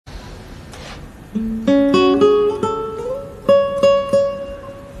你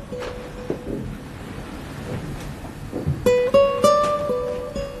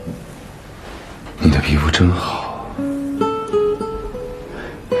的皮肤真好。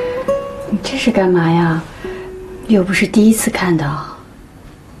你这是干嘛呀？又不是第一次看到。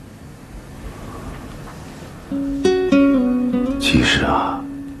其实啊，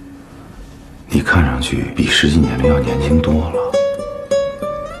你看上去比实际年龄要年轻多了。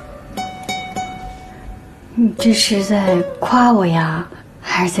你这是在夸我呀，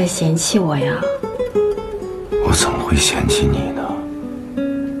还是在嫌弃我呀？我怎么会嫌弃你呢？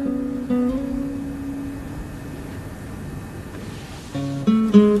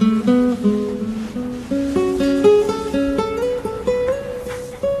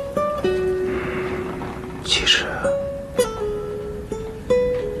其实，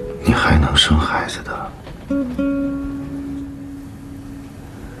你还能生孩子的。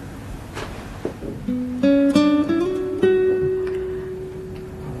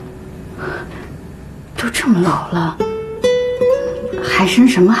都这么老了，还生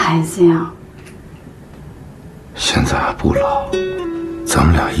什么孩子呀？现在还不老，咱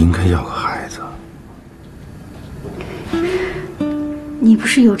们俩应该要个孩子。你不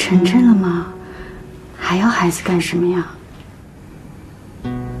是有晨晨了吗？还要孩子干什么呀？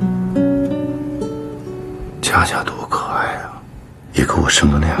佳佳多可爱啊，也给我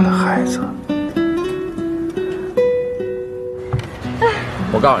生了那样的孩子。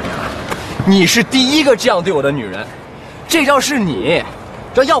我告诉你啊，你是第一个这样对我的女人，这招是你，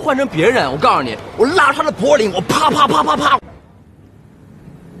这要换成别人，我告诉你，我拉她的脖领，我啪啪啪啪啪。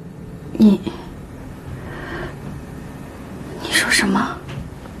你说什么？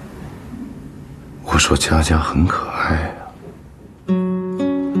我说佳佳很可爱啊。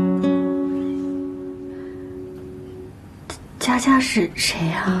佳佳是谁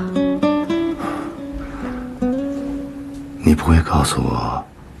呀？你不会告诉我，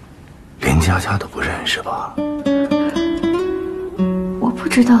连佳佳都不认识吧？我不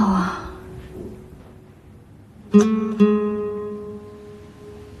知道啊。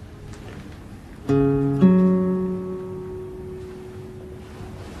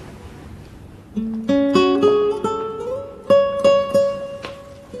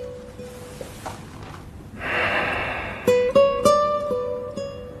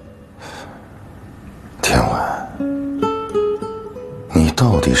天晚，你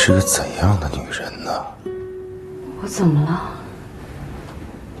到底是个怎样的女人呢？我怎么了？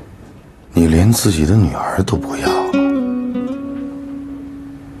你连自己的女儿都不要了。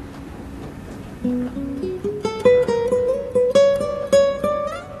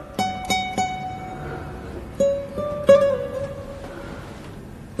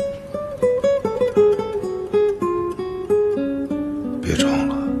别装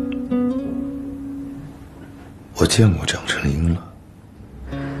了，我见过蒋成英了。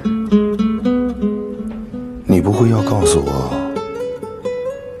你不会要告诉我，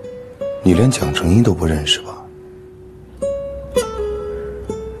你连蒋成英都不认识吧？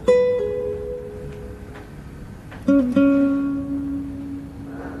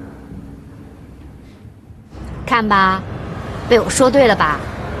看吧，被我说对了吧？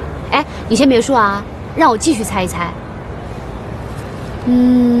哎，你先别说啊，让我继续猜一猜。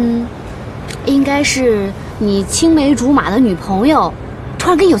应该是你青梅竹马的女朋友，突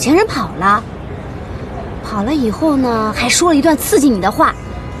然跟有钱人跑了。跑了以后呢，还说了一段刺激你的话。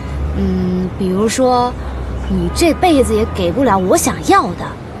比如说，你这辈子也给不了我想要的。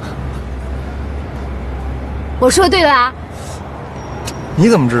我说对了啊？你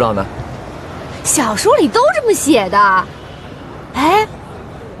怎么知道呢？小说里都这么写的。哎，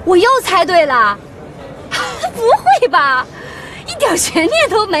我又猜对了？不会吧？一点悬念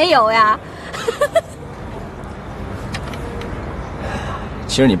都没有呀！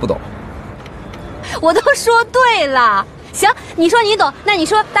其实你不懂。我都说对了。行，你说你懂，那你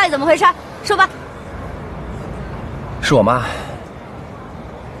说到底怎么回事？说吧。是我妈。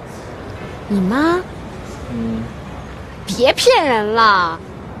你妈？别骗人了。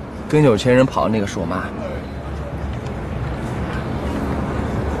跟有钱人跑的那个是我妈。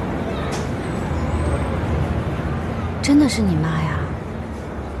真的是你妈呀？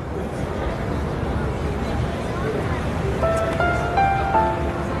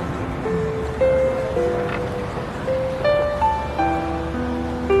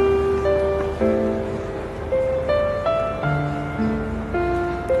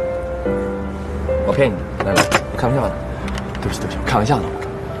我骗你的，来来，开玩笑的，对不起对不起，开玩笑的。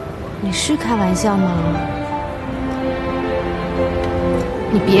你是开玩笑吗？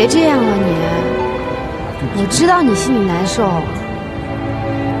你别这样了你。我知道你心里难受，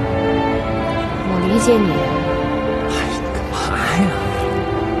谢你。哎，你干嘛呀？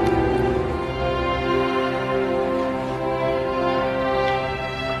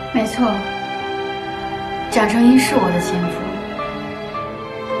没错，蒋成英是我的前夫。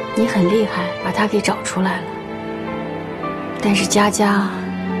你很厉害，把他给找出来了。但是佳佳，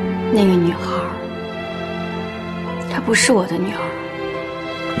那个女孩，她不是我的女儿。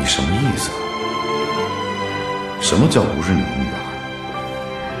你什么意思？什么叫不是你的女儿？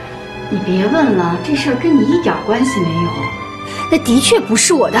你别问了，这事儿跟你一点关系没有。那的确不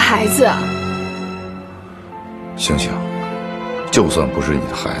是我的孩子。星星，就算不是你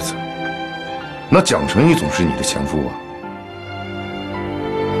的孩子，那蒋成义总是你的前夫啊。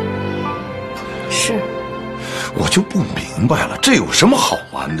是。我就不明白了，这有什么好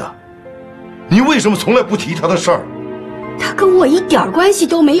玩的？你为什么从来不提他的事儿？他跟我一点关系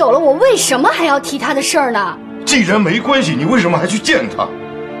都没有了，我为什么还要提他的事儿呢？既然没关系，你为什么还去见他？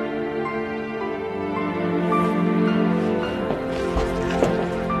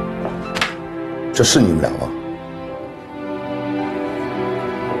这是你们俩吗？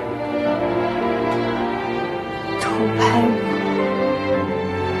偷拍我？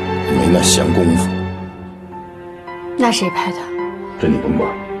没那闲工夫。那谁拍的？这你甭管，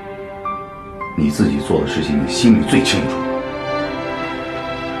你自己做的事情，你心里最清楚。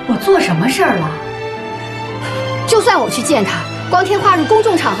我做什么事儿了？就算我去见他，光天化日公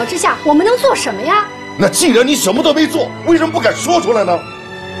众场合之下，我们能做什么呀？那既然你什么都没做，为什么不敢说出来呢？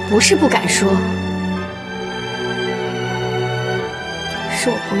不是不敢说，是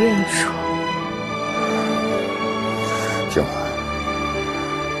我不愿意说。听完，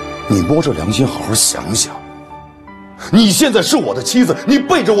你摸着良心好好想想。你现在是我的妻子，你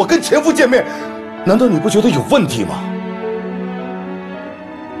背着我跟前夫见面，难道你不觉得有问题吗？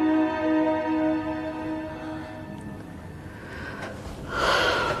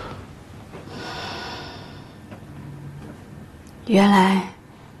原来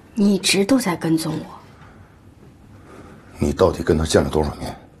你一直都在跟踪我。你到底跟他见了多少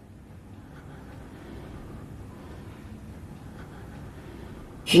面？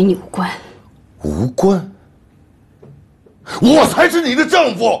与你无关。无关？我才是你的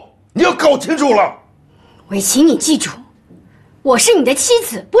丈夫，你要搞清楚了。伟奇，你记住，我是你的妻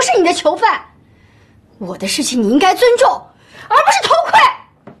子，不是你的囚犯。我的事情你应该尊重，而不是偷窥。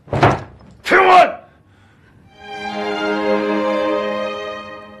听完。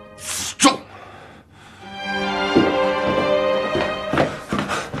死重。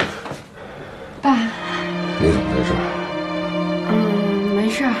爸。你怎么在这儿？没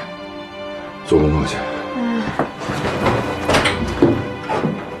事。做功课去。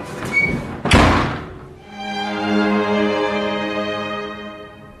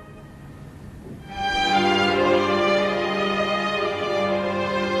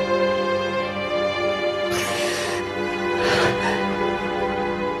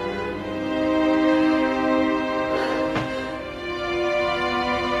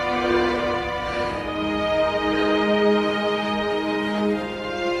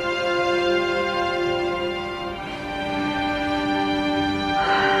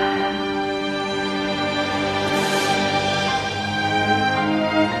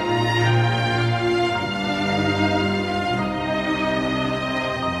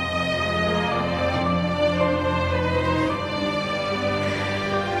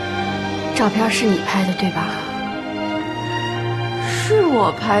照片是你拍的，对吧？是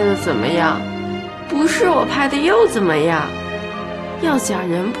我拍的怎么样？不是我拍的又怎么样？要假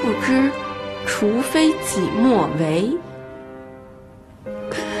人不知，除非己莫为。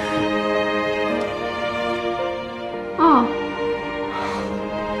哦，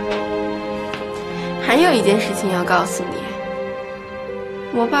还有一件事情要告诉你，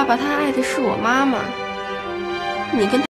我爸爸他爱的是我妈妈，你跟他